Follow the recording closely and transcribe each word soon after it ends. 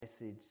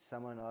message,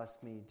 someone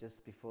asked me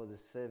just before the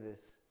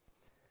service,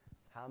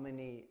 how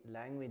many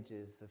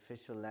languages,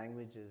 official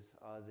languages,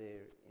 are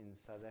there in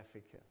South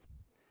Africa?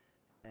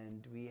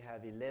 And we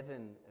have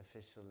 11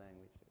 official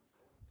languages.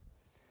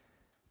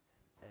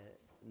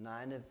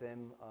 9 of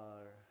them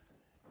are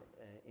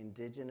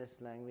indigenous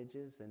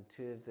languages, and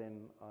 2 of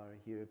them are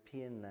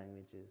European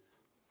languages.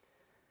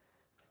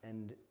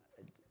 And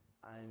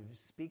I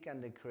speak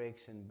under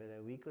correction, but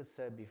a week or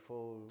so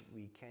before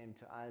we came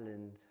to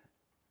Ireland,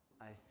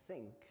 I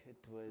think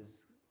it was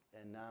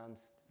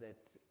announced that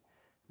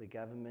the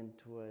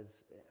government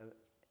was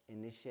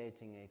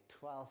initiating a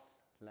 12th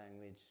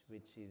language,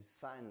 which is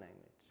sign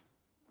language.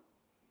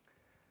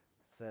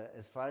 So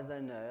as far as I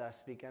know, I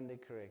speak under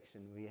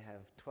correction, we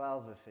have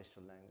 12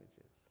 official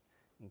languages,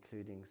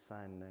 including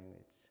sign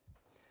language.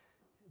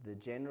 The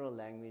general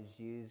language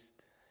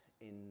used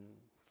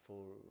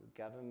for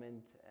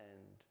government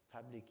and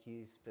public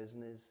use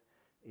business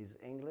is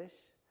English,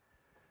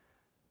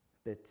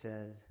 but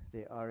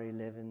there are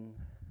 11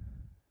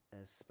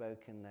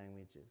 spoken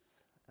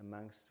languages,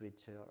 amongst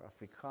which are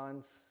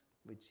Afrikaans,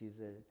 which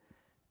is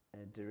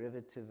a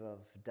derivative of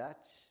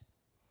Dutch,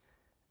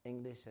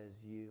 English,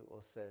 as you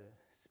also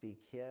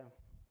speak here,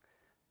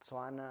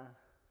 Tswana,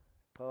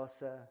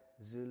 Xhosa,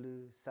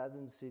 Zulu,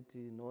 Southern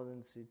Sotho,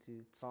 Northern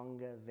Sotho,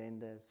 Tsonga,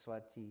 Venda,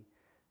 Swati,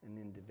 and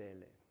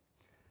Ndebele.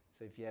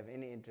 So if you have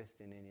any interest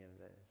in any of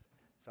those.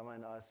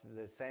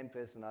 The same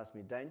person asked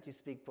me, don't you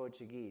speak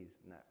Portuguese?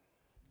 No.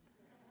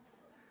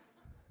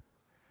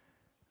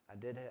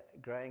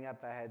 Growing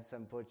up, I had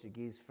some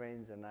Portuguese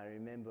friends, and I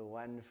remember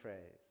one phrase,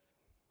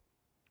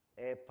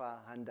 Epa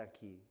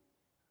handaki,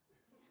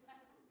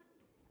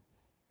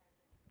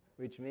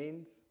 which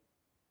means?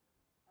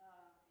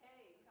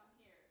 Hey, come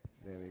here.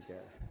 There we go.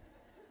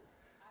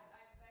 I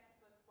bet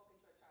it was spoken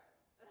to a child.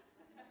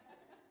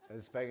 It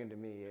was spoken to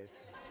me, yes.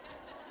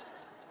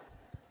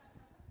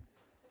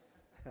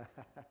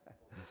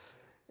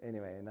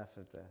 Anyway, enough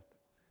of that.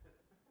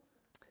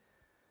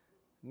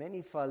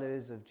 Many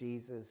followers of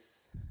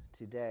Jesus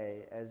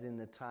today, as in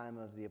the time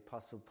of the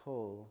Apostle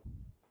Paul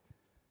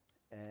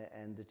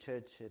and the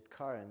church at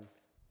Corinth,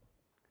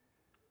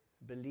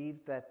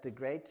 believe that the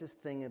greatest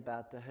thing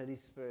about the Holy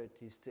Spirit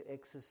is to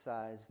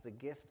exercise the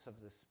gifts of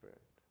the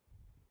Spirit.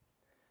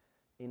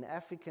 In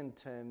African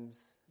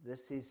terms,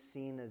 this is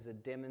seen as a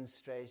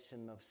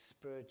demonstration of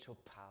spiritual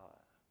power.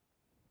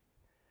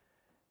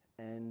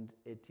 And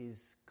it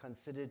is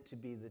considered to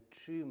be the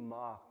true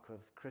mark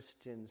of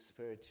Christian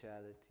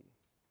spirituality.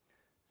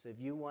 So if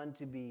you want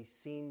to be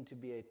seen to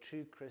be a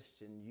true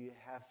Christian, you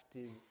have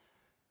to,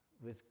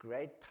 with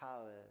great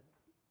power,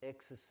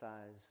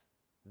 exercise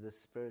the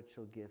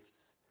spiritual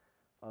gifts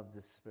of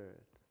the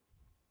Spirit.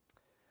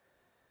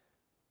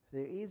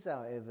 There is,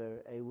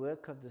 however, a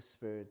work of the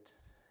Spirit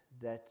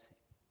that,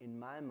 in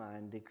my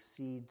mind,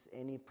 exceeds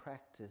any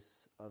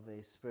practice of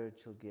a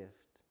spiritual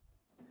gift.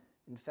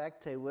 In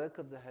fact, a work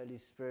of the Holy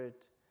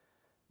Spirit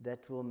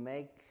that will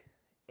make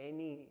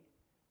any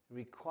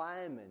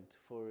requirement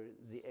for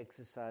the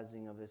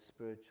exercising of a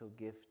spiritual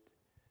gift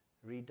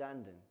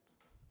redundant.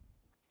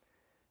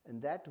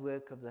 And that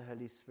work of the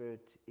Holy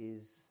Spirit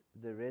is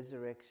the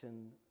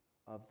resurrection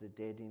of the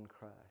dead in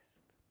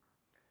Christ.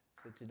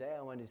 So today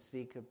I want to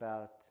speak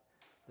about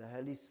the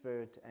Holy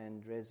Spirit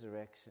and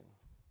resurrection.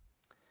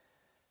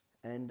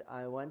 And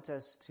I want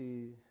us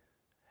to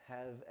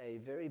have a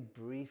very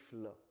brief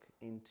look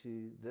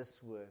into this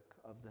work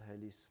of the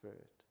Holy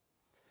Spirit.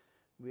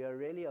 We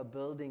are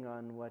building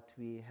on what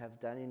we have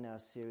done in our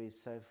series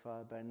so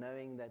far by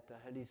knowing that the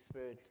Holy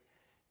Spirit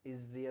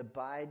is the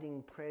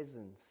abiding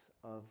presence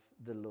of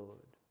the Lord,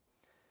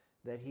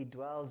 that He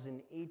dwells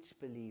in each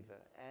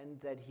believer and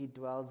that He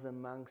dwells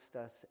amongst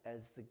us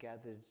as the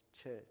gathered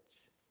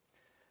church.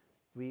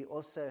 We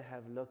also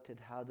have looked at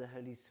how the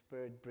Holy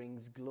Spirit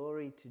brings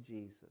glory to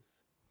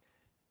Jesus,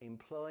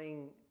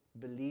 employing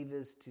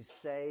believers to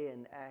say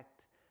and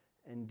act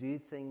and do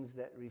things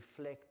that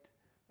reflect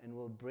and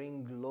will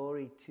bring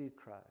glory to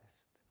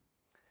Christ.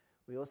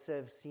 We also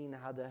have seen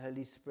how the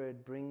Holy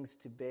Spirit brings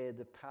to bear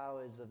the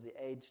powers of the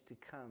age to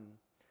come,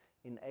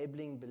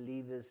 enabling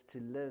believers to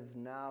live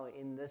now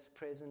in this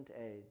present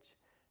age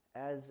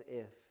as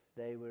if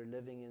they were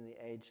living in the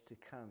age to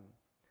come,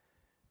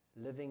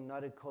 living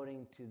not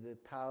according to the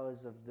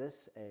powers of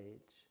this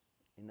age,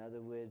 in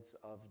other words,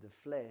 of the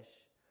flesh,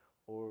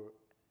 or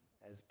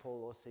as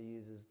Paul also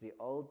uses, the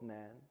old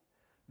man,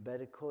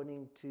 but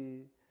according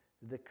to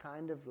the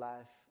kind of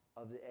life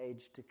of the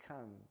age to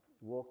come,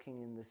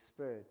 walking in the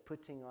Spirit,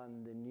 putting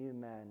on the new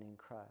man in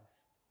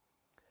Christ.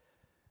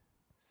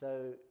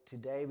 So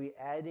today we're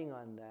adding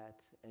on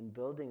that and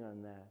building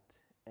on that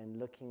and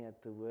looking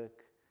at the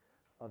work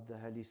of the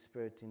Holy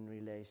Spirit in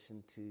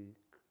relation to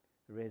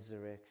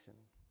resurrection.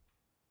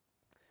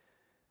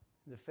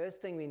 The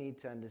first thing we need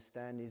to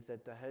understand is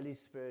that the Holy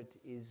Spirit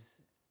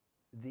is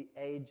the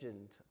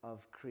agent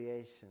of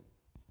creation.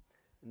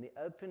 In the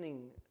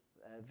opening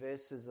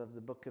verses of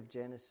the book of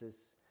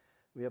Genesis,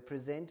 we are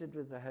presented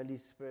with the Holy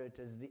Spirit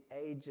as the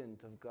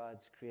agent of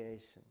God's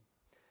creation.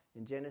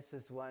 In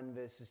Genesis 1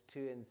 verses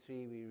 2 and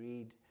 3 we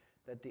read,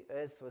 that the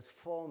earth was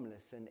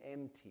formless and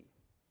empty,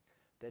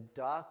 that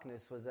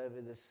darkness was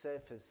over the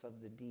surface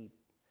of the deep,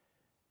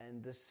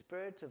 and the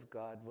Spirit of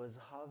God was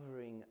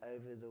hovering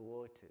over the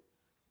waters.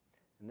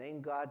 And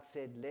then God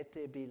said, "Let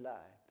there be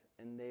light,"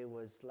 and there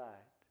was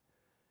light.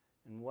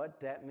 And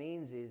what that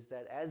means is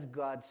that as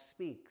God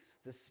speaks,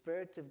 the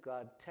Spirit of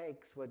God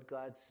takes what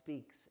God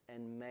speaks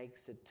and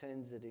makes it,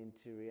 turns it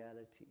into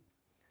reality.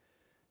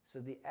 So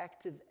the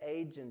active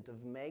agent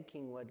of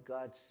making what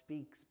God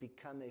speaks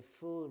become a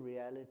full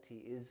reality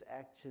is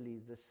actually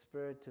the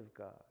Spirit of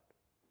God.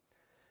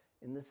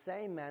 In the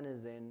same manner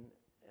then,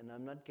 and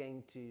I'm not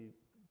going to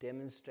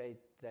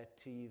demonstrate that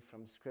to you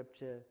from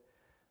Scripture,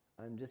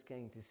 I'm just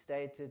going to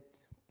state it.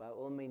 By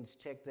all means,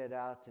 check that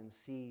out and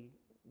see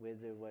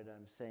whether what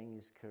I'm saying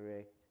is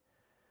correct.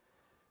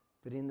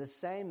 But in the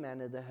same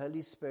manner, the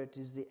Holy Spirit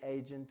is the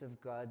agent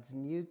of God's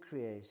new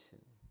creation.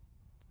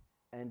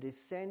 And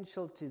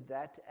essential to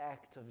that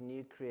act of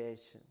new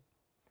creation,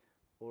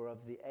 or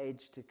of the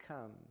age to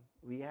come,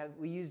 we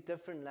use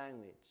different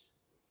language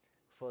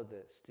for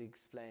this to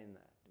explain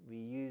that. We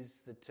use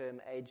the term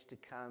age to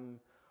come,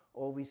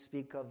 or we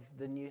speak of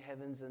the new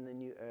heavens and the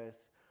new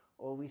earth,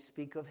 or we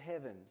speak of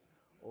heaven,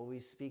 or we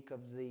speak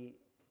of the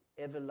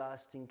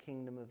everlasting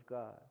kingdom of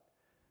God.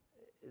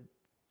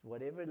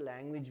 Whatever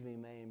language we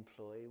may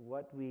employ,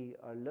 what we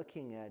are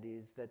looking at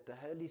is that the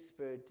Holy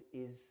Spirit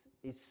is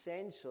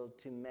essential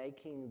to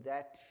making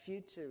that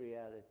future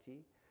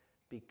reality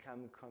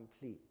become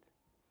complete.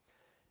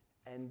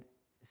 And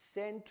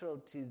central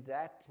to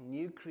that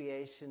new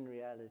creation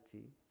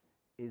reality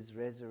is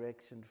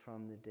resurrection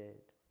from the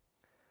dead.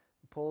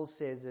 Paul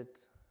says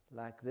it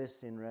like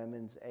this in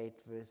Romans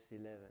 8 verse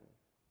 11.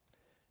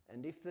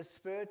 "And if the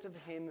Spirit of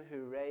him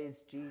who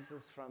raised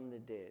Jesus from the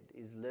dead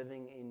is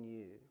living in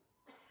you,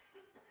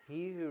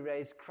 he who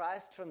raised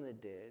Christ from the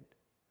dead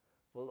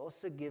will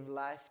also give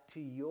life to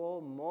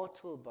your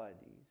mortal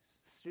bodies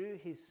through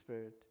his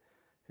Spirit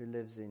who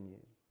lives in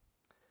you."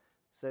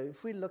 So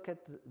if we look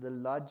at the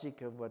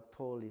logic of what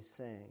Paul is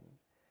saying,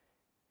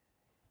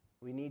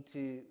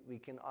 we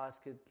can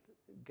ask it,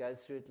 go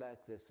through it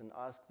like this and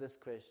ask this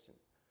question.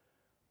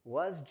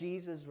 Was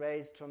Jesus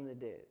raised from the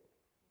dead?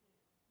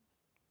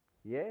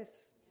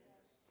 Yes?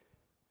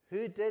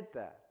 Who did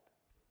that?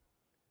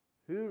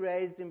 Who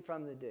raised him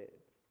from the dead?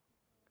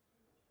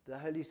 The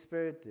Holy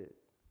Spirit did,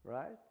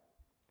 right?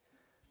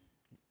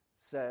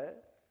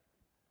 So,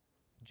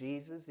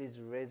 Jesus is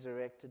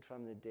resurrected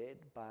from the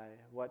dead by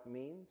what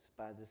means?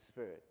 By the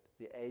Spirit,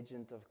 the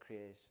agent of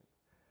creation.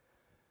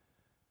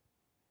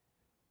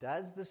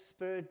 Does the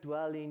Spirit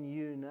dwell in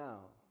you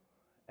now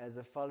as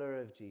a follower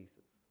of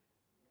Jesus?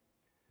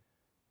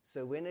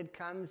 So when it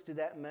comes to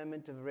that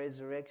moment of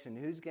resurrection,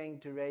 who's going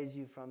to raise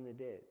you from the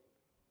dead?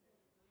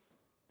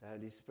 The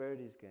Holy Spirit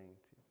is going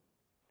to.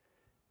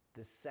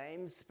 The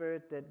same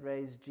Spirit that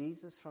raised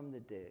Jesus from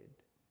the dead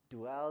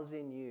dwells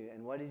in you.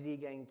 And what is he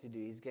going to do?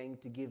 He's going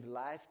to give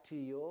life to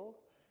your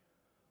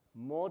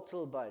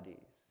mortal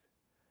bodies.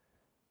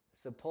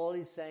 So Paul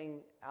is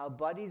saying our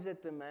bodies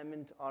at the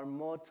moment are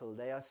mortal.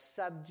 They are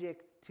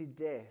subject to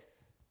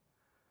death.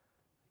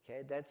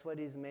 Okay, that's what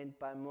is meant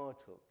by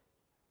mortal.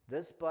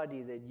 This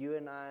body that you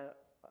and I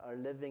are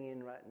living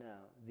in right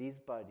now, these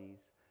bodies,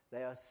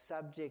 they are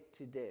subject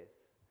to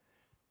death.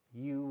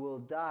 You will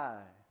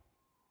die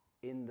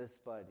in this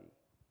body.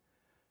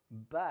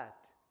 But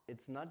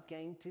it's not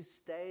going to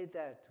stay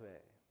that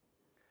way.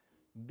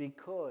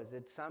 Because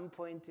at some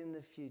point in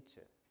the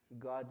future,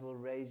 God will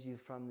raise you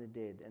from the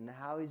dead. And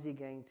how is he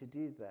going to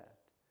do that?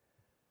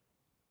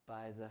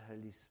 By the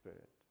Holy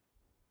Spirit.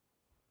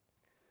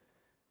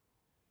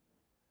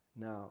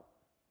 Now,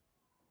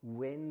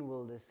 when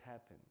will this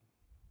happen?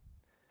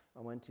 I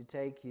want to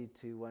take you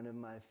to one of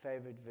my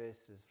favorite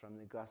verses from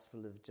the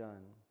Gospel of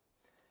John.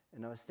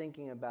 And I was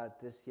thinking about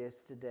this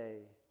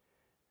yesterday,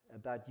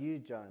 about you,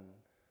 John,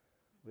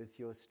 with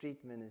your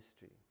street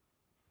ministry.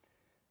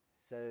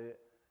 So,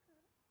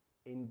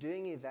 in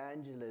doing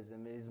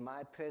evangelism, it is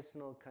my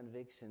personal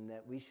conviction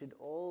that we should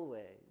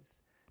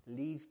always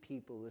leave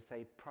people with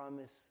a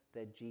promise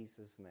that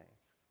Jesus makes.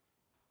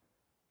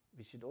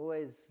 We should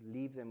always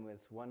leave them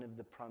with one of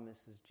the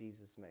promises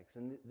Jesus makes.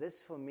 And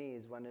this for me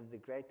is one of the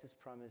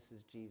greatest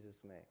promises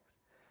Jesus makes.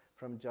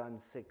 From John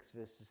 6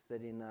 verses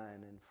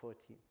 39 and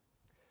 40.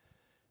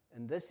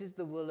 "And this is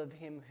the will of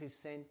him who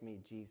sent me,"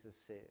 Jesus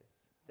says,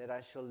 "that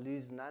I shall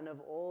lose none of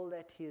all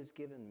that he has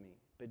given me,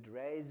 but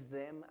raise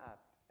them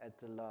up at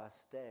the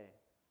last day.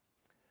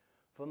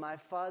 For my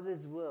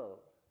Father's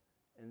will,"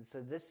 and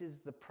so this is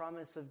the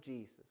promise of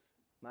Jesus,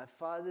 "my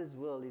Father's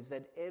will is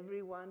that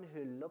everyone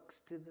who looks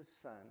to the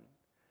Son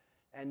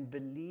and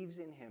believes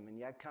in him," and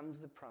here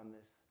comes the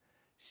promise,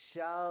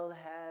 "shall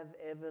have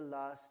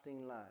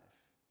everlasting life.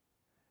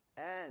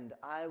 And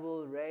I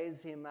will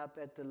raise him up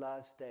at the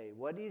last day."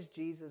 What is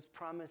Jesus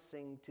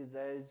promising to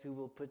those who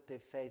will put their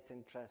faith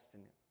and trust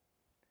in him?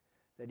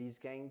 That he's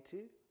going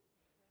to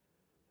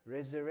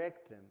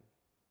resurrect them.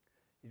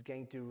 He's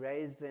going to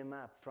raise them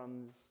up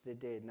from the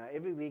dead. Now,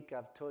 every week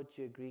I've taught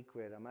you a Greek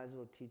word. I might as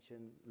well teach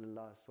you the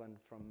last one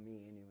from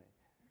me anyway.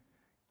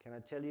 Can I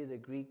tell you the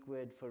Greek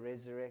word for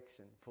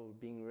resurrection, for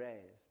being raised?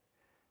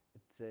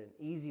 It's an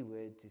easy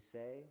word to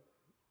say,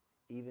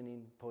 even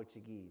in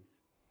Portuguese,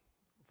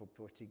 for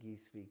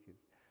Portuguese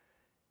speakers.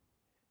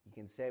 You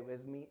can say it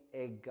with me,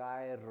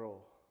 egairo.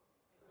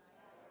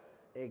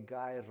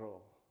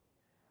 Egairo.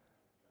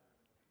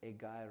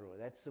 Egairo.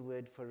 That's the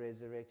word for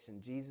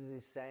resurrection. Jesus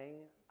is saying,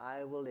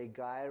 I will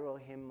egairo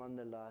him on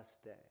the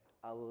last day.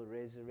 I will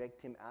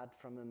resurrect him out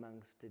from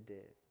amongst the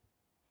dead.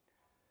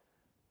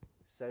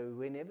 So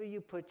whenever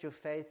you put your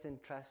faith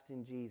and trust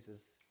in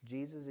Jesus,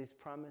 Jesus is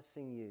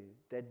promising you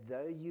that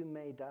though you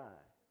may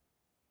die,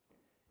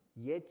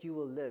 yet you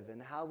will live.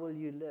 And how will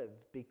you live?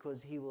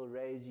 Because he will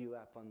raise you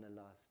up on the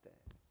last day.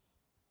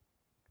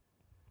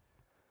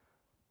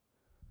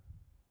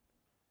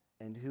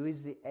 And who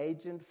is the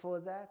agent for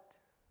that?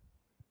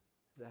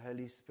 The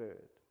Holy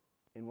Spirit.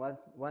 In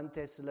 1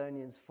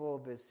 Thessalonians 4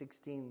 verse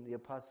 16, the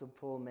Apostle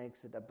Paul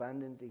makes it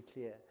abundantly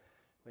clear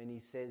when he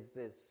says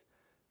this,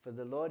 for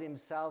the Lord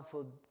himself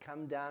will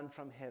come down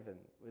from heaven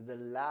with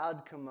a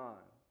loud command,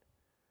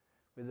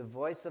 with the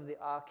voice of the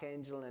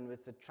archangel and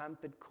with the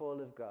trumpet call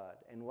of God.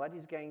 And what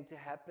is going to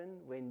happen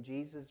when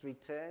Jesus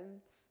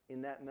returns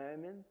in that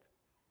moment?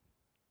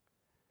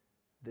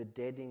 The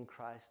dead in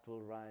Christ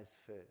will rise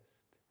first.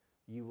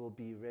 You will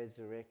be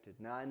resurrected.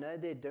 Now, I know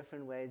there are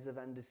different ways of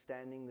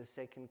understanding the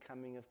second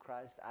coming of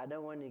Christ. I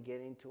don't want to get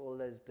into all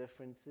those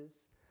differences.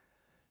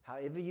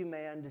 However you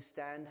may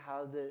understand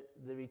how the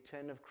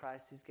return of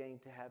Christ is going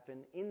to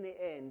happen, in the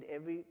end,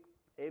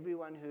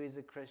 everyone who is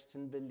a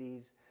Christian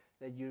believes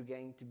that you're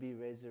going to be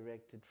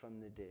resurrected from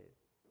the dead.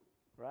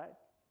 Right?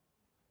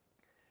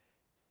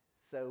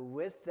 So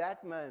with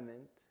that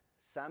moment,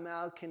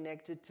 somehow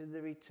connected to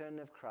the return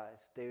of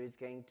Christ, there is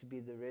going to be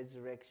the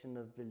resurrection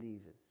of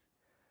believers.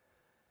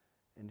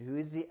 And who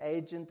is the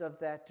agent of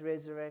that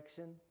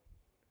resurrection?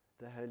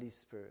 The Holy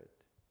Spirit.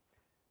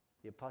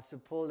 The Apostle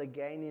Paul,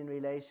 again in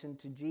relation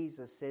to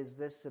Jesus, says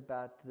this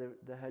about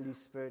the Holy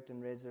Spirit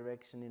and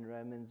resurrection in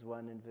Romans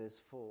 1 and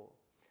verse 4.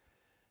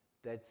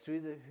 That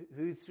through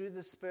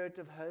the Spirit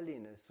of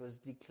holiness was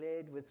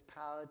declared with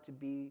power to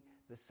be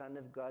the Son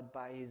of God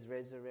by his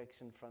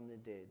resurrection from the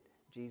dead,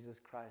 Jesus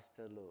Christ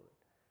our Lord.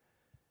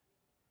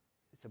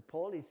 So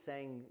Paul is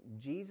saying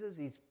Jesus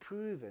is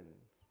proven,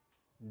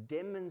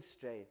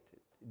 demonstrated,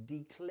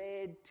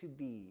 declared to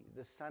be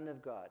the Son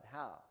of God.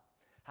 How?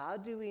 How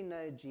do we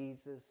know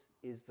Jesus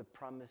is the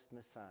promised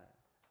Messiah?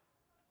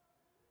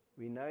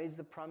 We know he's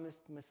the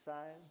promised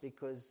Messiah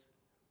because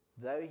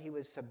though he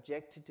was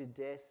subjected to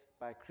death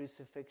by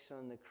crucifixion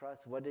on the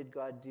cross, what did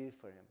God do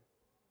for him?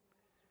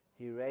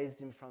 He raised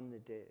him from the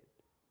dead.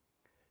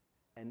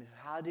 And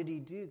how did he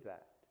do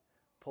that?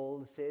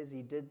 Paul says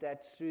he did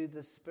that through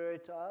the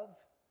Spirit of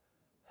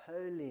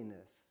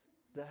holiness,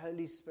 the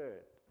Holy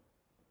Spirit.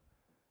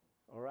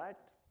 All right?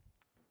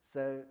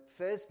 So,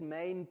 first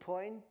main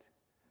point,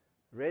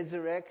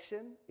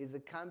 resurrection is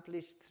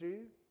accomplished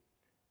through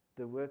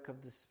the work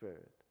of the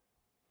Spirit.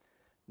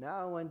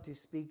 Now I want to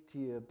speak to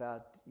you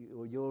about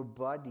your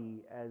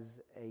body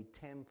as a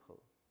temple,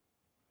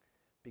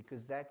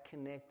 because that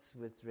connects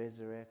with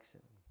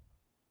resurrection.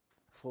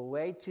 For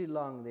way too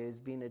long there has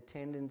been a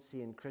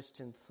tendency in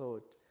Christian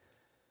thought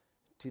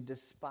to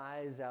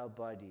despise our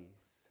bodies.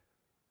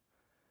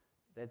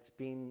 That's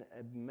been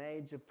a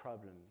major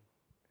problem.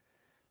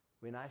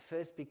 When I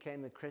first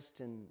became a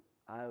Christian,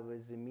 I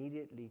was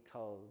immediately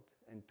told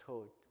and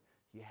taught,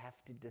 you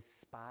have to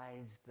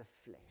despise the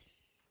flesh.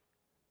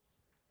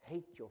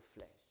 Hate your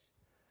flesh.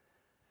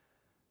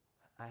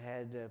 I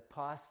had a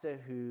pastor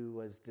who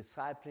was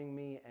discipling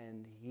me,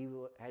 and he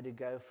had to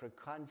go for a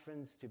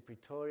conference to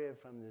Pretoria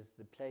from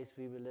the place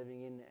we were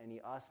living in, and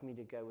he asked me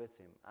to go with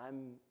him.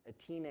 I'm a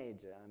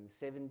teenager. I'm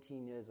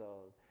 17 years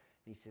old.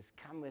 And he says,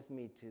 come with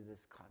me to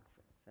this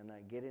conference. And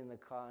I get in the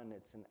car, and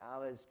it's an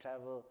hour's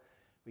travel.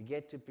 We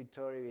get to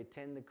Pretoria, we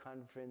attend the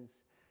conference,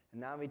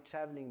 and now we're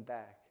traveling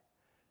back.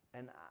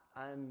 And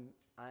I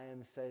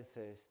am so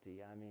thirsty.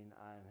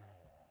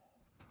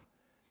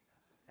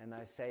 And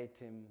I say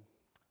to him,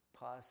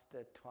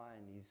 Pastor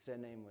Twine, his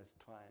surname was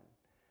Twine.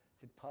 I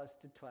said,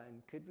 Pastor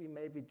Twine, could we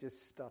maybe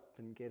just stop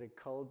and get a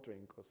cold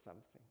drink or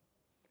something?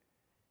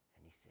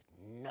 And he said,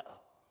 no.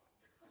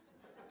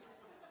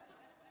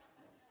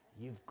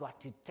 You've got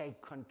to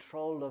take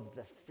control of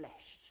the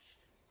flesh.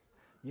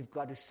 You've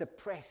got to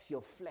suppress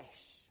your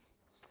flesh.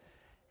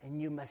 And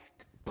you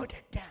must put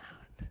it down.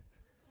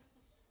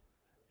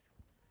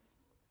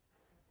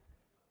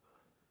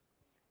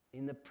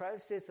 In the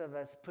process of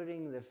us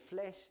putting the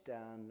flesh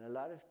down, a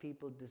lot of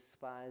people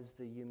despise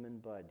the human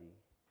body.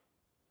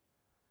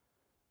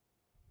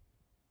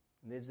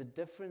 And there's a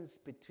difference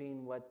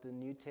between what the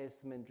New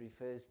Testament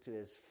refers to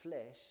as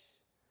flesh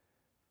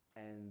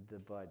and the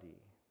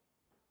body.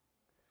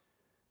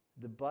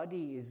 The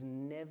body is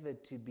never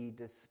to be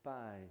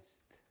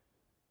despised.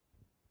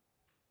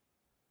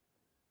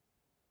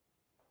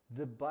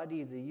 The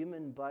body, the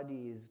human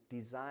body, is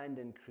designed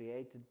and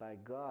created by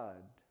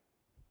God.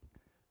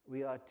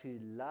 We are to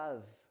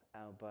love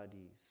our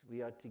bodies.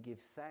 We are to give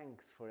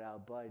thanks for our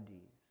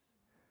bodies.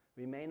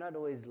 We may not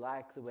always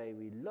like the way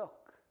we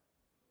look,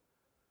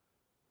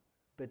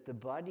 but the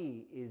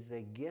body is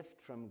a gift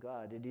from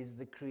God. It is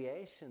the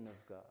creation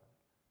of God.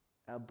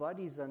 Our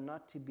bodies are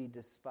not to be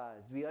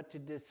despised. We are to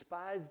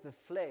despise the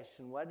flesh.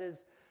 And what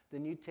does the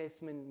New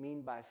Testament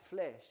mean by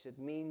flesh? It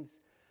means,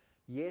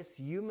 yes,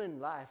 human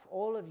life,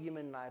 all of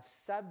human life,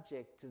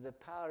 subject to the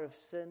power of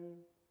sin,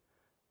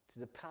 to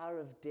the power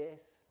of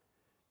death,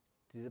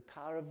 to the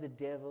power of the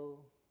devil,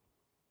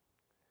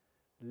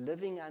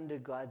 living under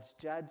God's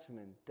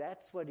judgment.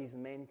 That's what is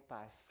meant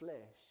by flesh.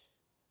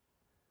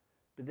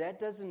 But that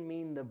doesn't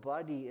mean the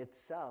body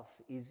itself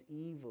is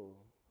evil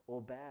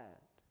or bad.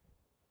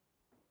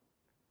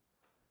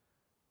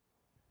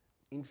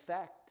 In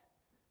fact,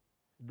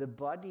 the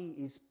body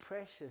is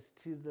precious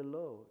to the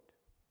Lord.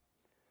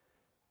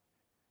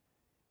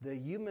 The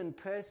human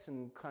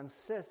person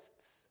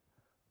consists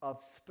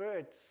of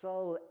spirit,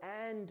 soul,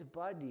 and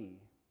body.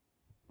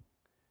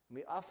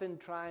 We often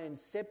try and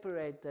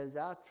separate those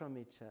out from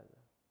each other.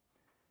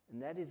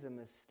 And that is a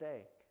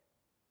mistake.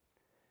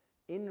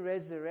 In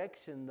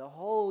resurrection, the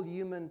whole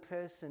human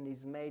person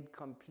is made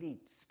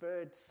complete,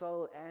 spirit,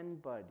 soul,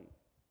 and body.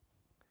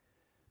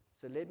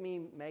 So let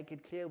me make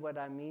it clear what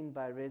I mean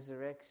by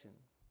resurrection.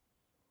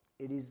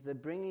 It is the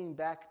bringing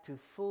back to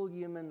full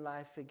human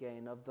life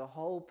again of the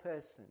whole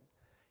person.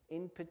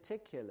 In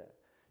particular,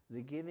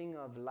 the giving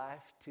of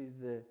life to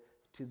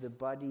the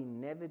body,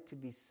 never to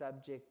be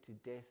subject to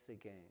death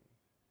again.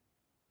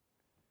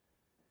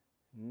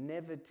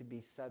 Never to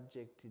be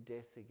subject to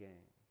death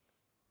again.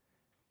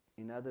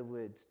 In other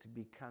words, to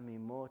become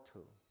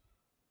immortal.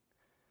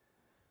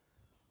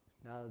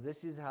 Now,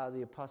 this is how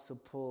the Apostle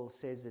Paul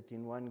says it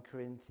in 1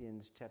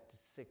 Corinthians chapter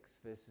 6,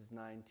 verses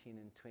 19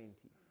 and 20.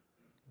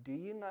 Do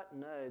you not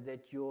know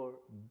that your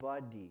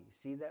body,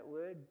 see that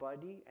word,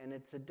 body? And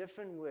it's a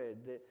different word.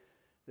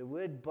 The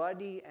word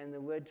body and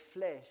the word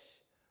flesh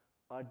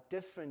are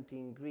different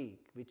in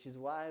Greek, which is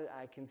why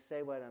I can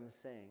say what I'm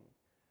saying.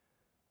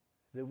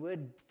 The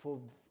word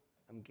for,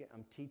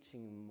 I'm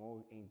teaching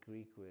more in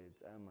Greek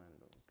words. Oh my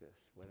Lord, gosh,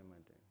 what am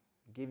I doing?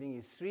 I'm giving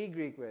you 3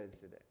 Greek words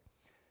today.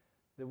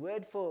 The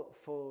word for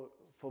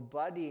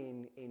body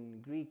in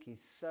Greek is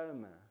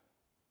soma.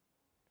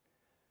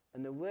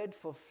 And the word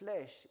for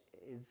flesh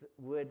is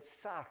word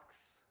sarx.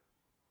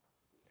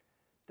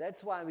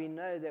 That's why we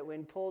know that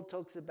when Paul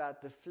talks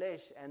about the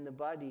flesh and the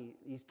body,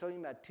 he's talking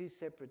about 2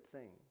 separate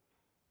things.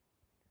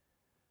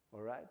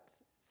 All right?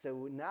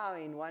 So now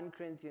in 1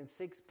 Corinthians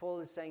 6, Paul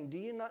is saying, do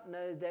you not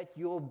know that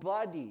your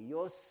body,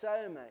 your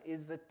soma,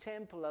 is the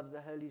temple of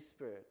the Holy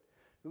Spirit,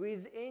 who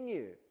is in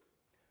you,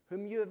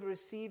 whom you have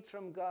received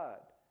from God?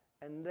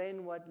 And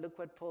then look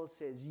what Paul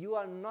says. You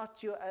are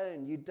not your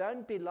own. You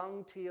don't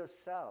belong to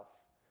yourself.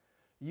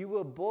 You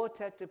were bought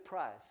at a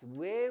price.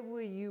 Where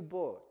were you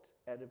bought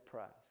at a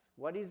price?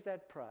 What is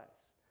that price?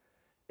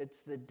 It's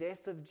the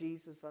death of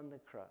Jesus on the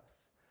cross.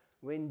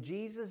 When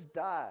Jesus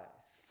dies,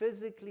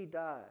 physically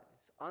dies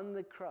on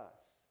the cross,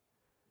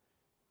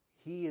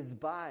 he is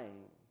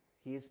buying,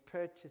 he is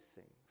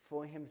purchasing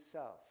for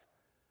himself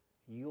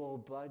your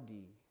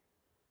body,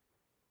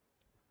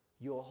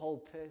 your whole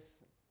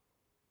person.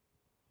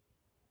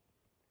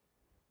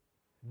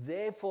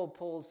 Therefore,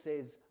 Paul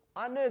says,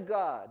 honor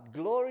God,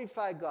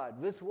 glorify God.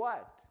 With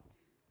what?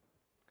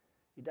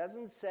 He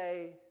doesn't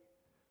say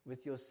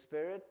with your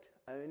spirit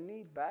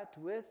only, but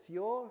with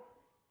your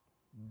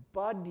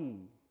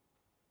body.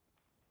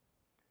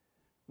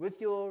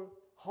 With your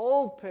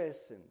whole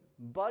person,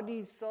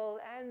 body, soul,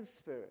 and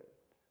spirit.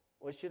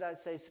 Or should I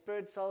say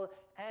spirit, soul,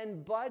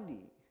 and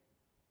body.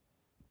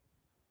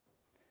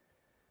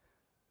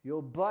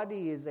 Your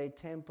body is a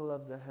temple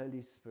of the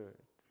Holy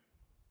Spirit.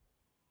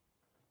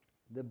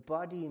 The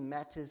body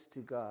matters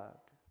to God.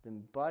 The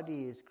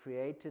body is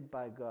created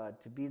by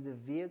God to be the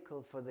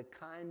vehicle for the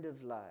kind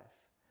of life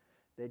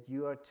that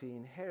you are to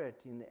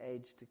inherit in the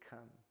age to come.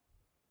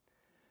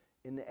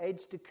 In the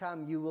age to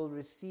come, you will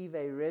receive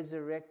a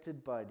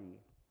resurrected body,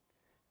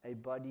 a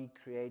body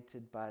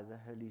created by the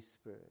Holy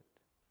Spirit.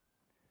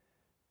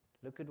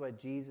 Look at what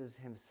Jesus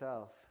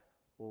himself,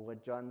 or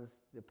what the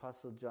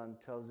Apostle John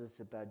tells us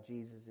about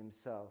Jesus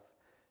himself.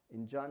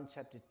 In John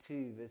chapter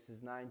 2,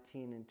 verses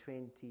 19 and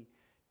 20,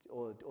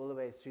 or all the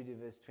way through to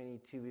verse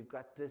 22, we've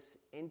got this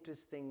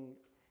interesting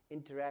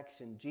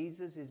interaction.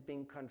 Jesus is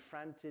being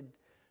confronted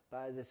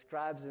by the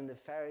scribes and the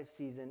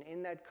Pharisees, and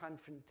in that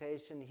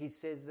confrontation, he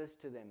says this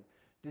to them,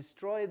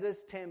 destroy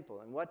this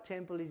temple. And what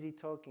temple is he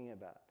talking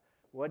about?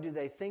 What do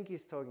they think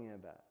he's talking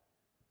about?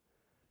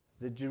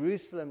 The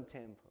Jerusalem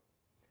temple.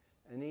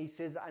 And he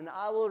says, and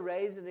I will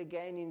raise it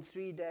again in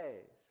 3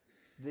 days.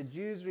 The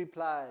Jews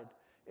replied,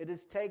 it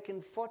has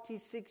taken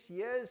 46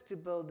 years to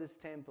build this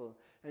temple,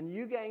 and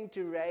you're going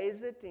to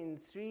raise it in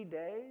 3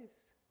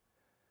 days?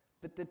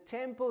 But the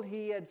temple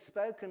he had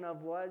spoken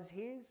of was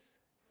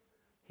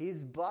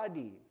his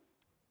body.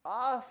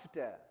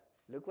 After,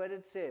 look what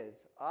it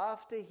says,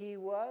 after he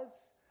was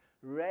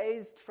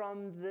raised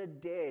from the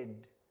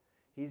dead,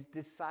 his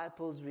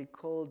disciples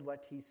recalled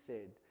what he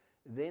said.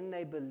 Then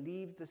they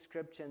believed the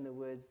scripture and the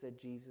words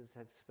that Jesus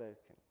had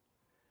spoken.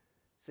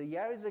 So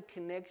here is a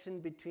connection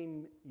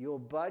between your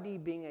body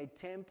being a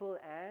temple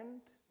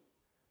and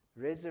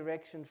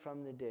resurrection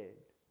from the dead.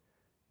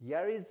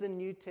 Here is the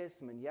New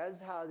Testament. Here's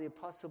how the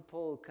Apostle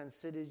Paul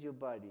considers your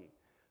body.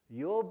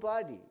 Your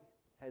body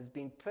has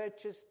been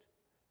purchased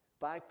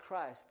by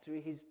Christ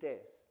through his death.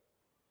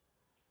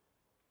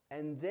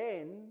 And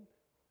then,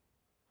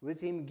 with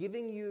him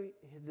giving you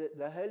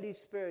the Holy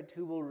Spirit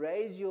who will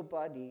raise your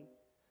body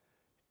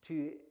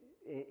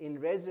in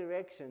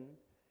resurrection,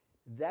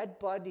 that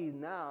body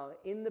now,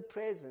 in the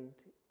present,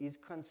 is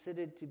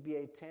considered to be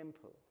a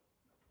temple.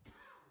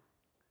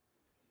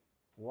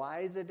 Why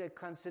is it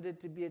considered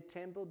to be a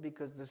temple?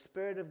 Because the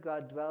Spirit of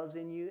God dwells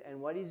in you,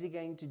 and what is he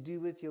going to do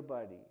with your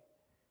body?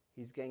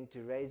 He's going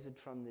to raise it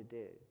from the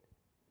dead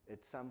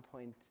at some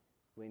point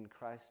when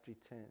Christ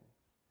returns.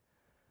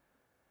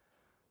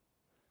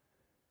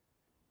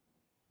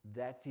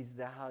 That is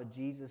how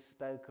Jesus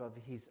spoke of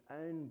his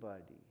own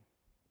body,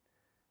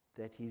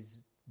 that his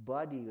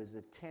body was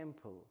a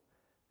temple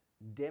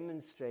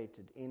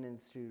demonstrated in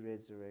and through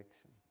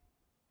resurrection.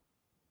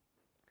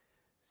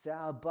 So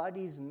our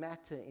bodies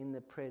matter in the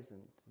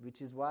present,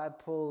 which is why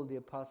Paul the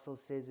Apostle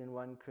says in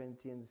 1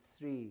 Corinthians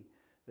 3,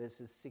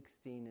 verses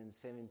 16 and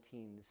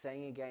 17,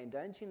 saying again,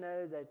 don't you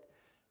know that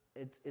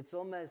it's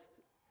almost,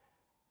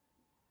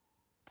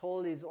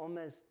 Paul is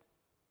almost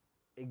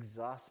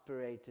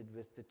exasperated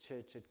with the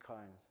church at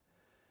Corinth.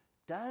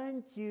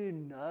 Don't you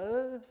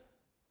know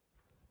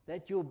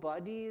that your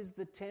body is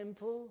the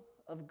temple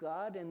of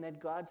God and that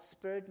God's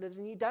Spirit lives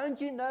in you? Don't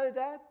you know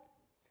that?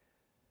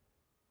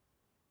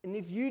 And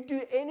if you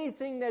do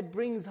anything that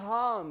brings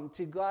harm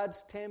to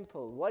God's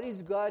temple, what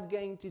is God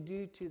going to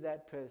do to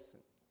that person?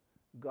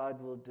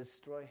 God will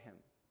destroy him.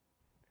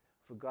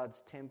 For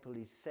God's temple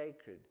is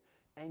sacred,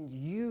 and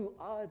you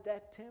are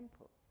that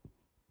temple.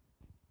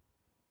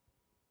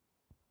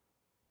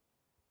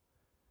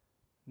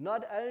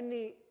 Not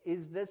only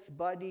is this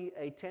body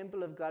a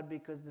temple of God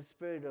because the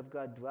Spirit of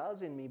God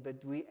dwells in me, but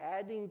we're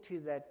adding to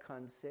that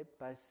concept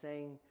by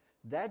saying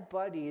that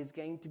body is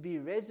going to be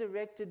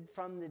resurrected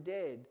from the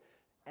dead.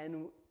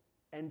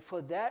 And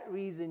for that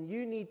reason,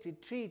 you need to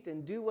treat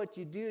and do what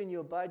you do in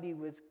your body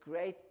with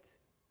great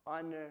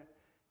honor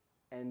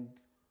and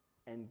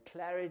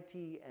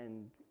clarity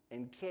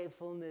and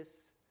carefulness,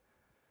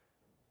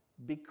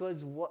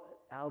 because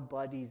our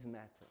bodies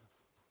matter.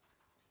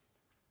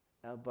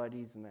 Our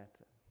bodies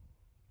matter.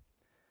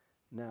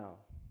 Now,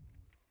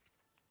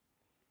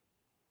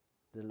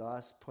 the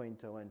last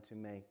point I want to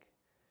make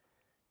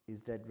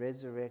is that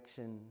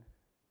resurrection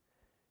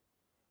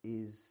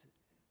is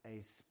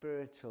a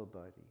spiritual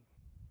body.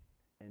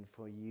 And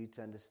for you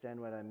to understand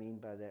what I mean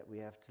by that, we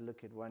have to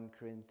look at 1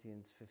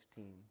 Corinthians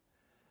 15.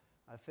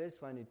 I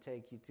first want to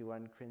take you to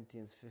 1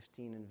 Corinthians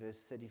 15 and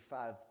verse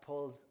 35.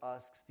 Paul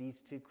asks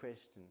these two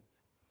questions.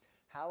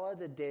 How are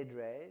the dead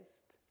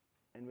raised?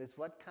 And with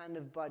what kind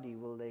of body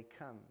will they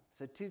come?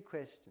 So two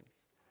questions.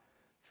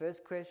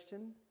 First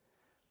question,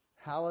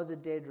 how are the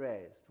dead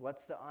raised?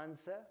 What's the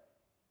answer?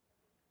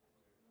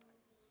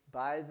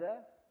 By the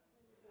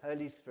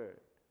Holy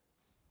Spirit.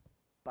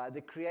 By the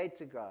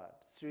Creator God,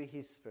 through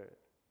his Spirit.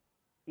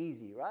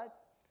 Easy, right?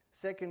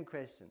 Second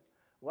question,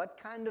 what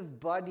kind of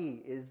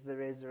body is the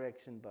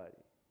resurrection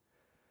body?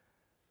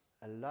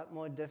 A lot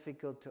more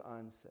difficult to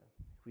answer.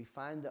 We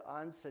find the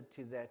answer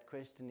to that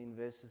question in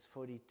verses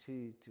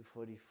 42 to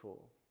 44,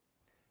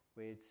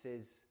 where it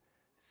says,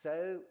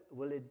 so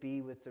will it be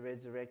with the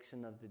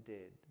resurrection of the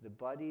dead. The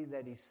body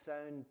that is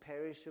sown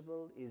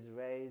perishable is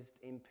raised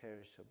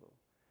imperishable.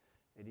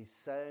 It is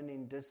sown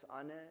in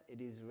dishonor, it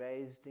is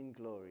raised in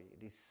glory.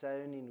 It is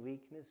sown in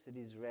weakness, it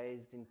is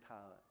raised in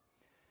power.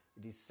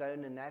 It is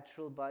sown a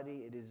natural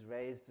body, it is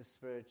raised a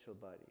spiritual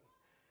body.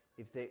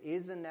 If there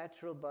is a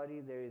natural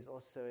body, there is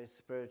also a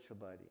spiritual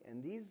body.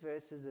 And these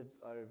verses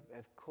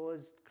have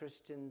caused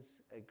Christians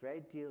a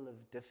great deal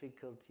of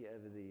difficulty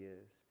over the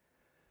years.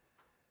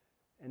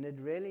 And it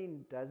really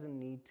doesn't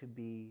need to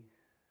be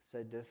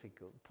so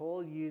difficult.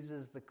 Paul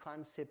uses the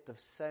concept of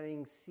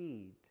sowing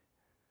seed.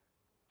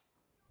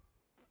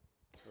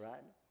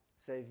 Right?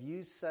 So if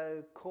you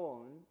sow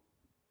corn,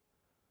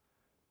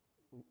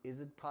 is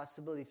it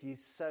possible if you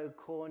sow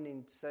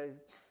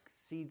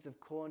seeds of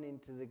corn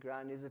into the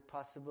ground, is it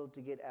possible to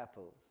get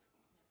apples?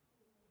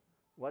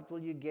 What will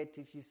you get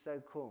if you sow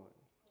corn?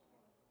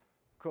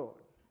 Corn,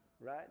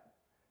 right?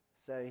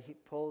 So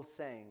Paul's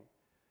saying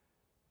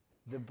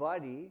the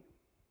body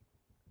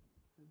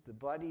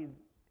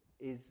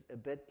is a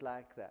bit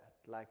like that,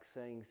 like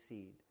sowing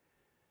seed.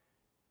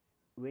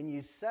 When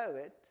you sow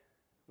it,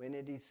 when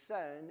it is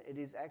sown, it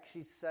is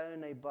actually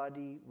sown a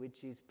body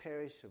which is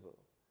perishable.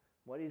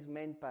 What is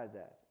meant by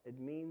that? It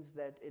means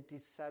that it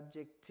is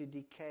subject to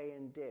decay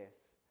and death.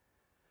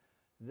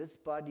 This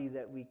body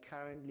that we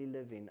currently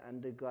live in,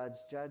 under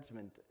God's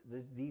judgment,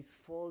 these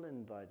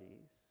fallen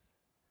bodies,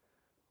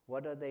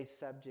 what are they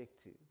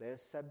subject to? They are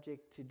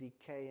subject to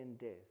decay and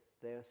death.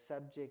 They are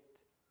subject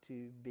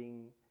to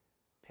being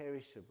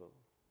perishable.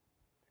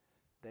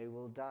 They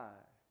will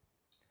die.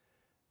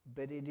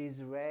 But it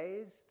is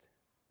raised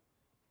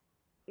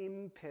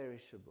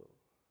imperishable.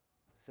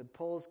 So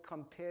Paul's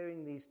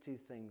comparing these two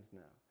things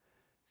now.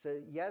 So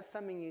here's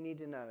something you need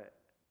to know.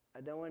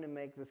 I don't want to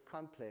make this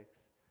complex,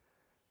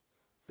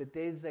 but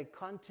there's a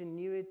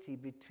continuity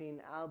between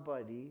our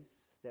bodies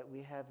that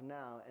we have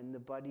now and the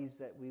bodies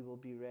that we will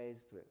be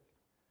raised with.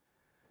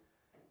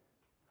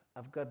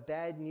 I've got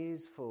bad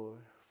news for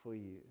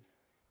you,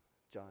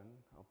 John.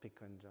 I'll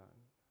pick on John.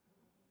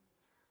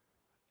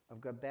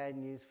 I've got bad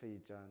news for you,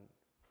 John.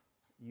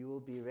 You will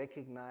be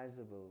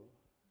recognizable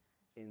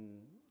in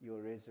your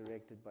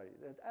resurrected body.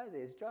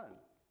 There's John.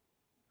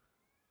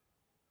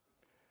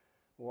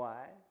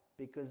 Why?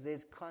 Because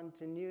there's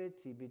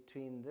continuity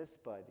between this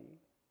body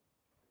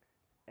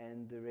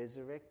and the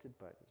resurrected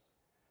body.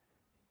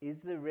 Is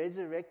the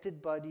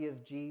resurrected body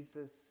of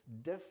Jesus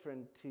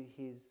different to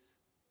his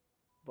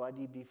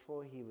body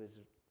before he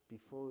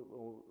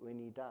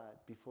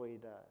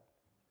died?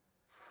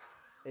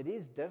 It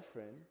is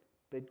different,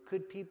 but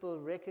could people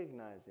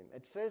recognize him?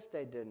 At first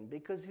they didn't,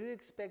 because who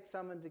expects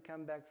someone to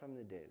come back from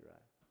the dead, right?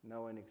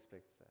 No one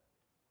expects that.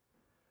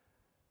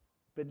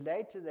 But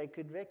later they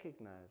could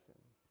recognize him.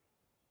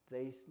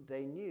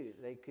 They knew,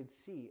 they could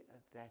see,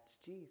 that's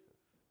Jesus.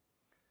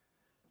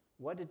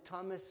 What did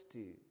Thomas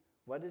do?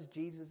 What does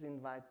Jesus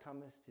invite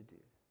Thomas to do?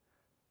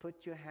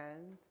 Put your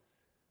hands,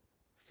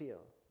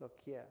 feel. Look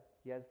here,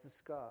 here's the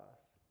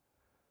scars.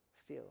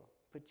 Feel.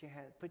 Put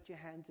your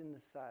hands in the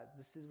side.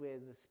 This is where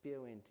the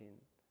spear went in,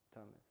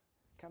 Thomas.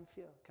 Come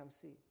feel, come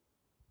see.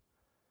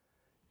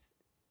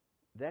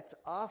 That's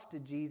after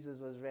Jesus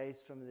was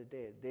raised from the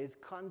dead. There's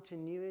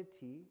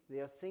continuity.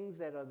 There are things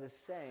that are the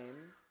same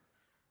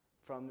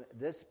from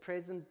this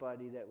present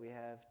body that we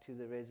have to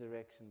the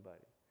resurrection body.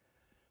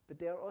 But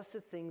there are also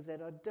things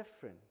that are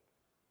different.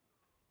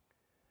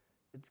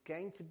 It's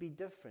going to be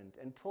different.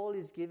 And Paul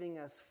is giving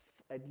us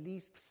at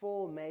least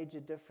 4 major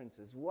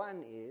differences.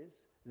 One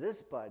is,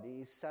 this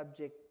body is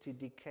subject to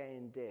decay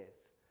and death.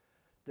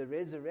 The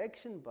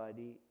resurrection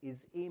body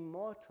is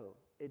immortal.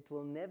 It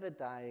will never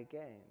die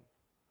again.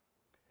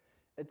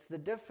 It's the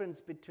difference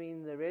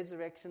between the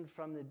resurrection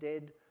from the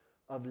dead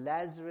of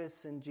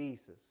Lazarus and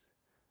Jesus.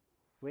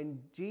 When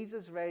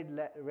Jesus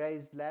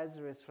raised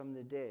Lazarus from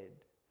the dead,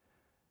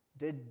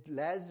 did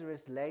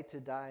Lazarus later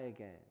die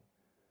again?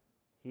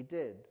 He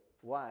did.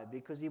 Why?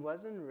 Because he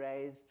wasn't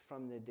raised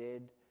from the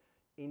dead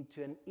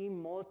into an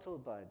immortal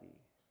body.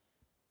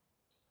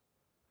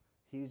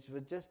 He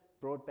was just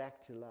brought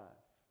back to life.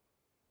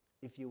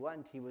 If you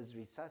want, he was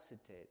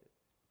resuscitated.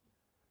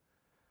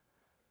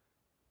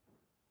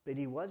 But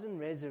he wasn't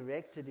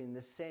resurrected in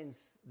the sense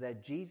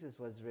that Jesus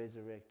was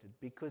resurrected.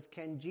 Because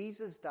can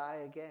Jesus die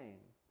again?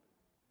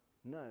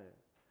 No.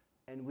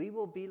 And we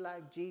will be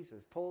like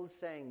Jesus. Paul's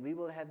saying we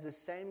will have the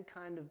same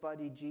kind of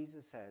body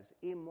Jesus has,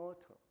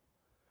 immortal.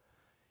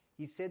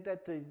 He said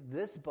that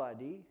this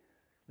body,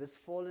 this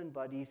fallen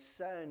body, is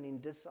sown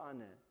in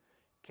dishonor.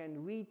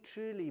 Can we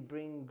truly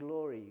bring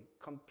glory,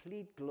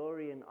 complete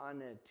glory and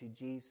honor to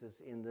Jesus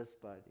in this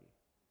body?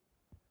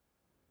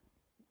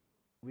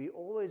 We're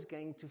always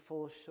going to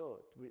fall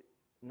short.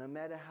 No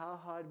matter how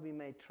hard we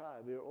may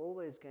try, we're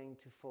always going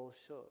to fall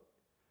short.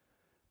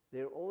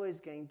 There are always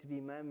going to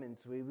be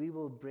moments where we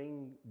will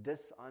bring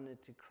dishonor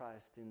to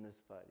Christ in this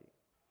body.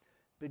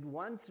 But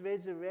once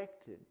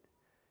resurrected,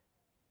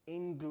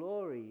 in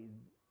glory,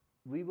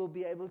 we will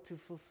be able to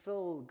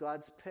fulfill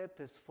God's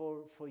purpose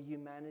for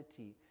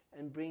humanity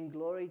and bring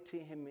glory to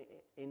Him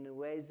in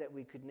ways that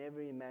we could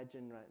never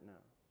imagine right now.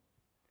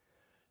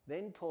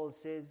 Then Paul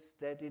says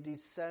that it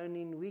is sown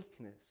in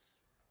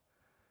weakness.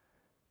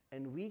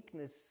 And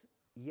weakness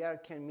here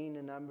can mean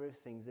a number of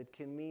things. It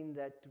can mean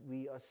that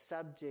we are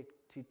subject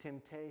to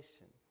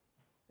temptation.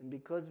 And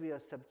because we are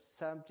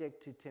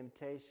subject to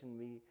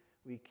temptation,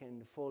 we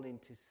can fall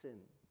into sin.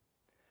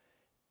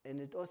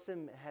 And it also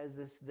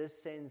has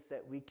this sense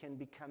that we can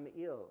become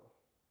ill.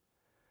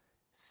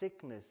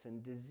 Sickness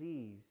and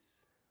disease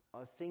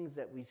are things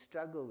that we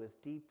struggle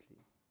with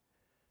deeply.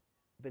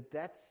 But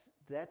that's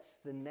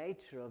the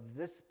nature of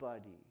this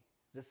body,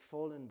 this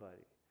fallen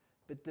body.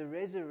 But the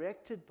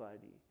resurrected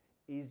body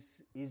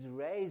is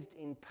raised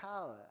in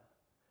power,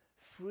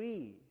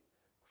 free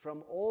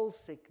from all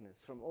sickness,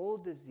 from all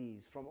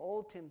disease, from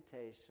all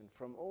temptation,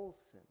 from all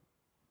sin.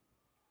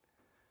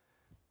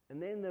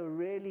 And then the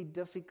really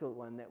difficult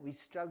one that we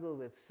struggle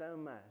with so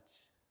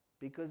much,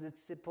 because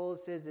Paul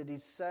says it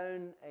is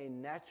sown a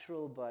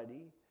natural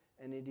body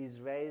and it is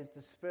raised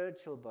a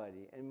spiritual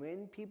body. And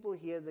when people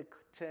hear the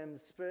term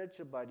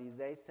spiritual body,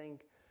 they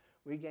think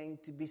we're going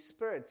to be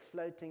spirits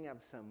floating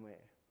up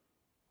somewhere.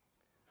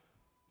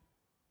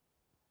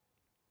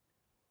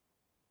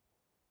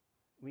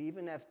 We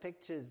even have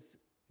pictures,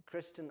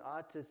 Christian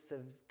artists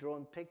have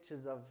drawn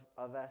pictures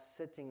of us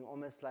sitting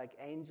almost like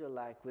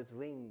angel-like with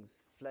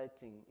wings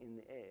floating in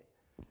the air.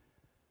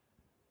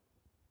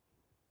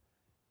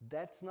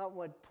 That's not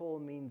what Paul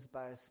means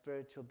by a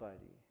spiritual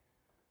body.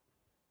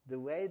 The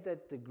way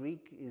that the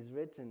Greek is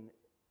written,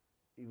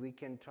 we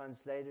can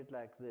translate it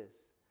like this.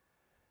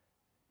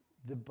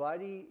 The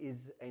body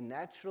is a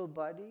natural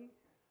body,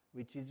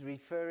 which is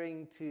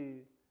referring to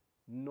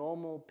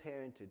normal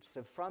parentage.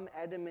 So from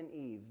Adam and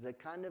Eve, the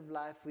kind of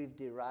life we've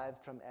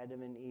derived from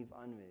Adam and Eve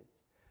onwards,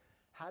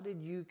 how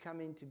did you come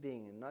into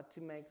being? And not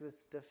to make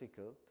this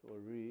difficult or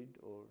rude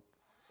or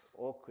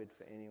awkward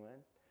for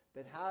anyone,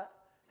 but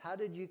how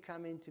did you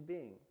come into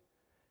being?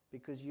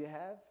 Because you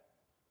have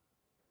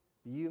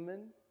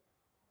human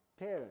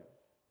parents.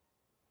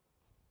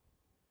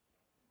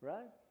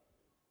 Right?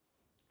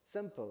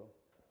 Simple.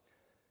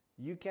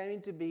 You came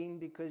into being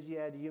because you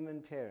had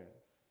human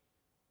parents.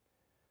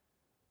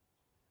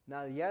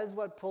 Now, here's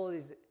what Paul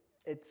is.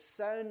 It's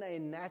sown a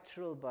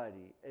natural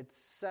body. It's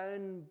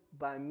sown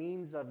by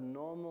means of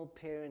normal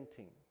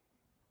parenting.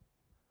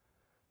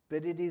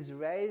 But it is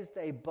raised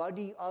a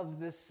body of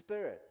the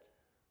Spirit.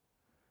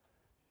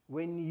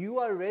 When you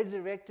are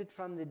resurrected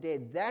from the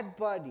dead, that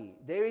body,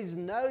 there is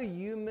no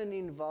human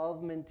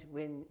involvement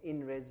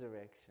in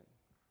resurrection.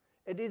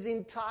 It is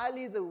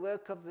entirely the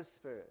work of the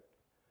Spirit.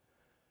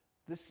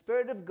 The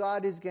Spirit of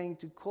God is going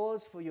to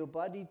cause for your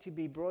body to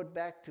be brought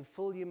back to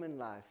full human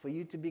life, for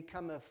you to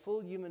become a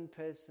full human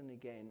person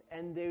again.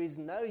 And there is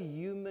no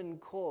human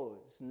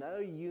cause, no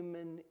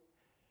human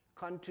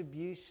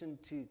contribution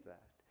to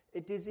that.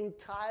 It is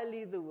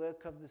entirely the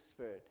work of the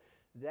Spirit.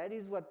 That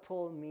is what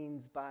Paul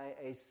means by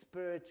a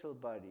spiritual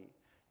body,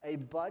 a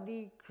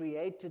body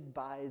created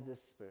by the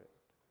Spirit.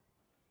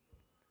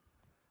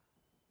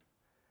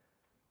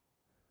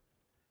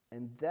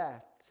 And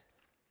that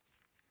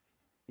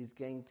is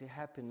going to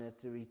happen at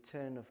the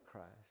return of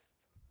Christ.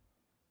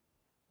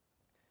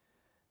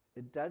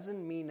 It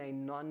doesn't mean a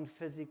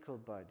non-physical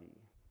body.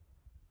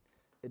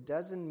 It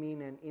doesn't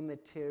mean an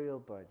immaterial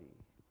body,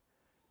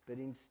 but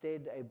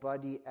instead a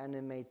body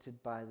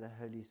animated by the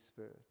Holy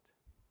Spirit.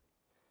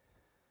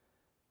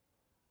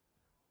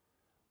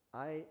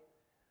 I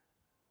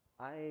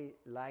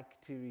like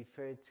to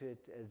refer to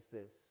it as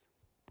this.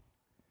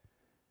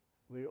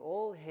 We're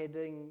all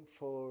heading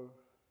for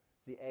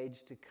the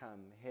age to come,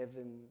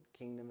 heaven,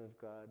 kingdom of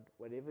God,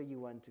 whatever you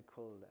want to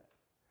call that.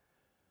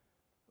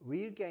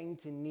 We're going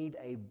to need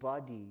a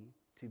body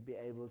to be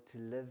able to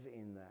live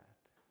in that.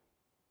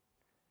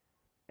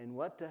 And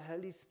what the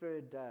Holy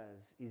Spirit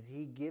does is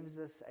He gives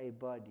us a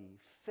body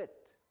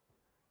fit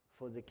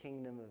for the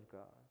kingdom of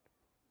God.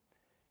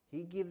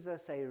 He gives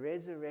us a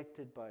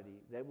resurrected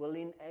body that will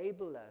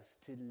enable us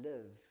to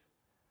live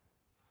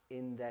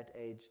in that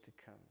age to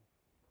come.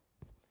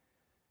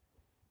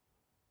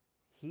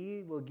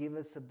 He will give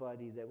us a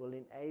body that will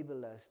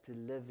enable us to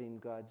live in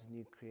God's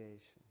new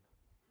creation.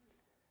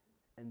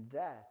 And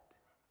that,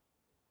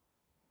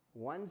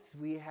 once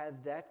we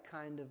have that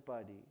kind of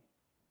body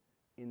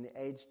in the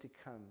age to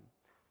come,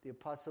 the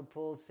Apostle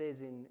Paul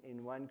says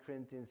in 1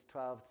 Corinthians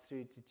 12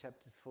 through to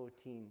chapters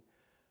 14,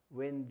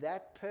 when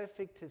that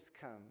perfect has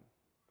come,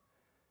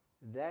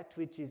 that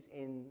which is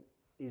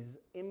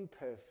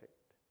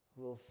imperfect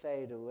will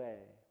fade away.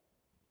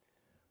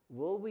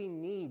 Will we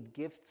need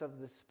gifts of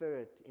the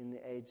Spirit in the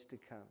age to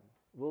come?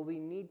 Will we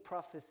need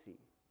prophecy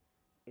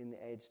in the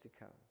age to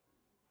come?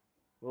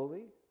 Will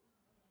we?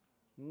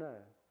 No.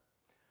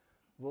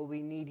 Will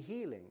we need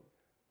healing?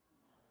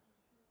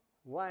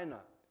 Why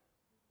not?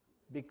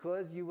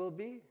 Because you will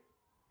be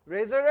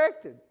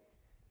resurrected.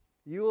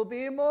 You will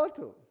be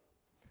immortal.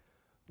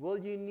 Will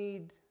you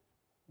need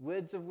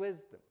words of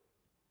wisdom?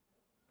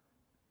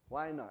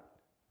 Why not?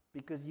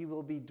 Because you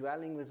will be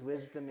dwelling with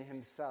wisdom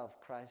Himself,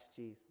 Christ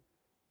Jesus.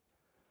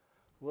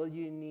 Will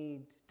you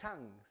need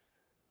tongues?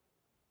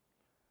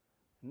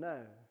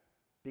 No,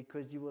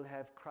 because you will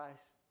have Christ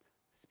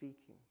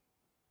speaking.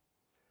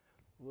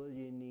 Will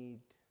you need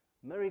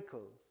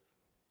miracles?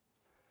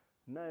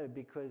 No,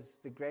 because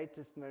the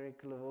greatest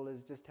miracle of all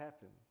has just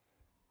happened.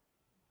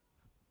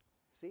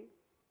 See?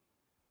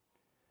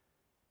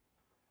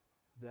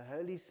 The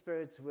Holy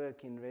Spirit's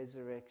work in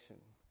resurrection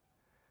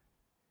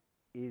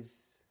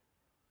is,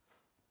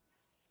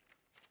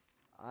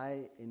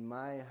 in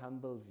my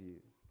humble view,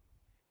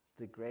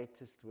 the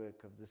greatest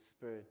work of the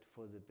Spirit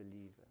for the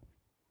believer.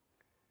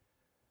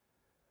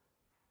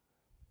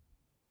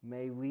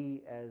 May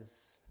we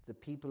as the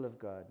people of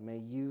God, may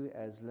you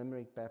as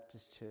Limerick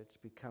Baptist Church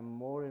become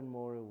more and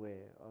more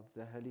aware of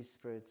the Holy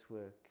Spirit's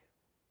work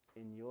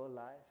in your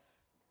life.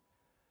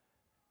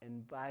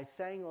 And by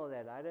saying all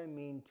that, I don't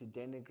mean to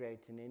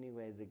denigrate in any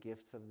way the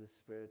gifts of the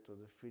Spirit or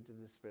the fruit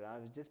of the Spirit.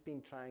 I've just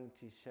been trying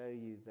to show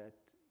you that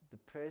the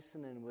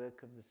person and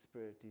work of the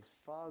Spirit is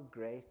far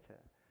greater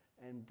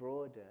and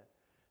broader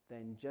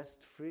than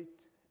just fruit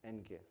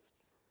and gifts.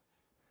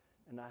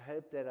 And I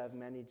hope that I've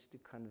managed to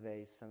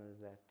convey some of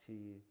that to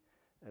you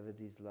over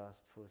these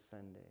last 4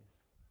 Sundays.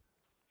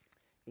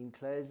 In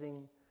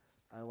closing,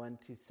 I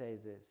want to say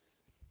this.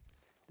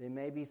 There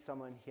may be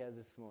someone here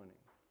this morning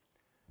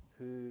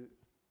who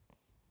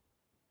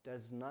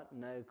does not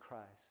know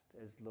Christ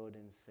as Lord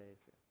and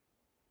Savior.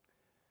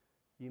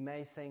 You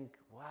may think,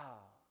 wow,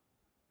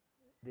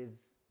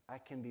 I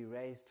can be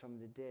raised from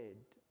the dead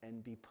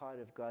and be part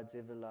of God's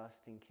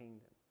everlasting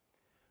kingdom.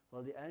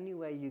 Well, the only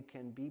way you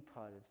can be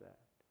part of that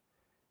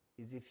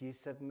is if you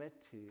submit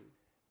to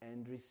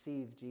and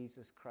receive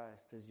Jesus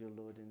Christ as your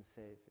Lord and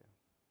Savior.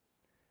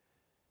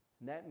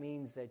 And that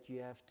means that you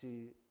have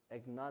to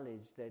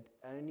acknowledge that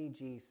only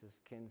Jesus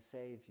can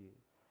save you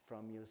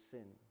from your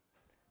sin.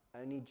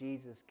 Only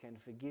Jesus can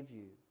forgive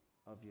you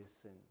of your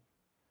sin.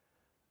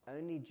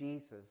 Only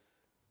Jesus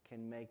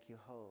can make you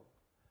whole.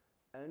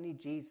 Only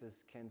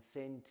Jesus can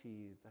send to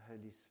you the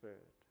Holy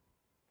Spirit.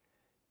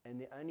 And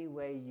the only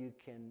way you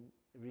can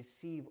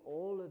receive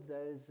all of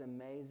those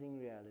amazing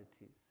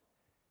realities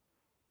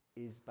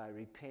is by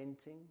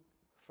repenting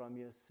from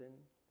your sin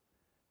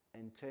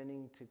and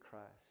turning to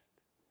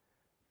Christ,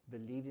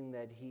 believing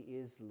that He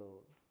is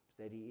Lord,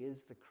 that He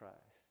is the Christ,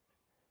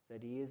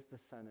 that He is the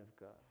Son of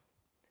God,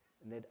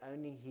 and that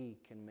only He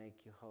can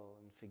make you whole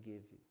and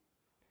forgive you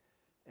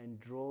and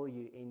draw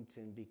you into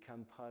and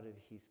become part of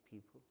His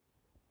people.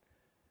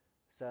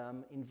 So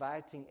I'm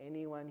inviting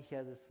anyone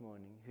here this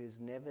morning who's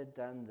never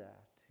done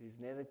that, who's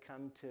never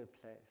come to a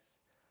place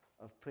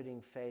of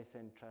putting faith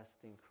and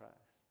trust in Christ.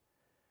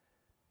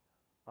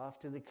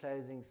 After the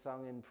closing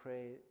song and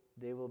prayer,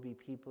 there will be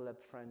people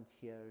up front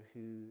here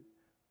who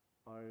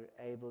are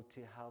able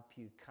to help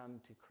you come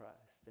to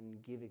Christ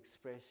and give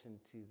expression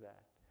to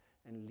that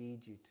and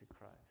lead you to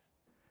Christ.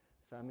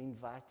 So I'm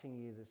inviting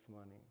you this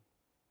morning.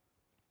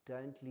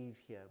 Don't leave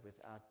here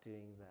without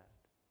doing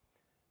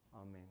that.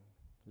 Amen.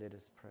 Let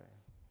us pray.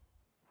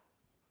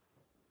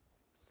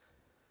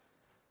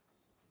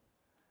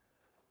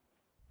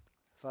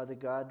 Father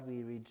God,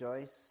 we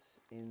rejoice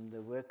in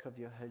the work of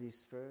your Holy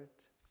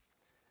Spirit.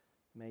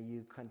 May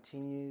you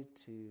continue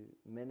to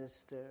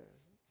minister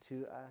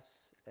to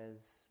us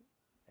as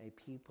a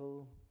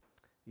people,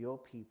 your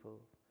people,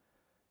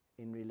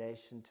 in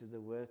relation to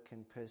the work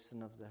and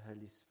person of the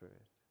Holy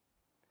Spirit.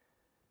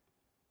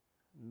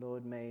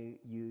 Lord, may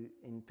you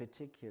in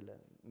particular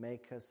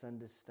make us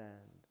understand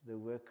the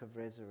work of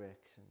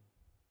resurrection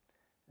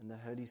and the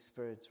Holy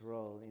Spirit's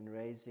role in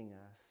raising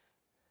us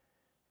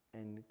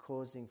and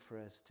causing for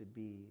us to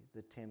be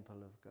the temple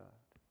of God.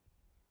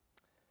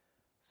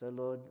 So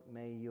Lord,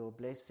 may your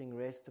blessing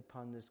rest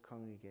upon this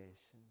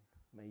congregation.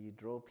 May you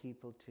draw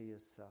people to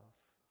yourself.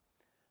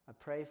 I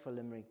pray for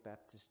Limerick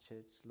Baptist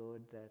Church,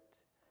 Lord, that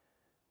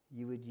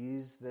you would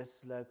use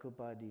this local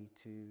body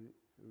to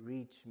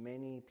reach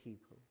many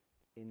people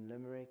in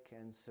Limerick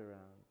and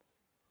surrounds.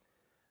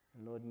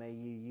 And Lord, may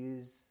you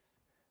use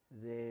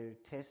their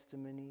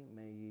testimony,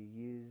 may you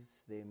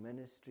use their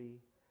ministry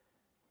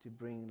to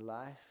bring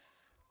life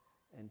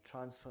and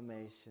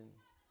transformation,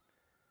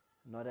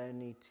 not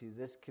only to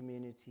this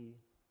community,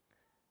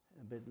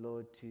 but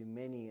Lord, to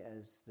many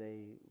as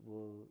they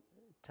will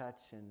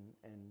touch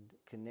and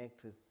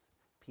connect with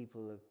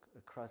people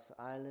across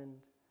Ireland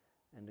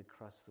and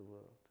across the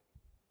world.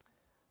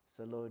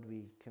 So Lord,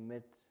 we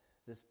commit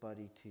this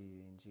body to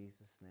you in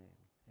Jesus' name.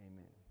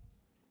 Amen.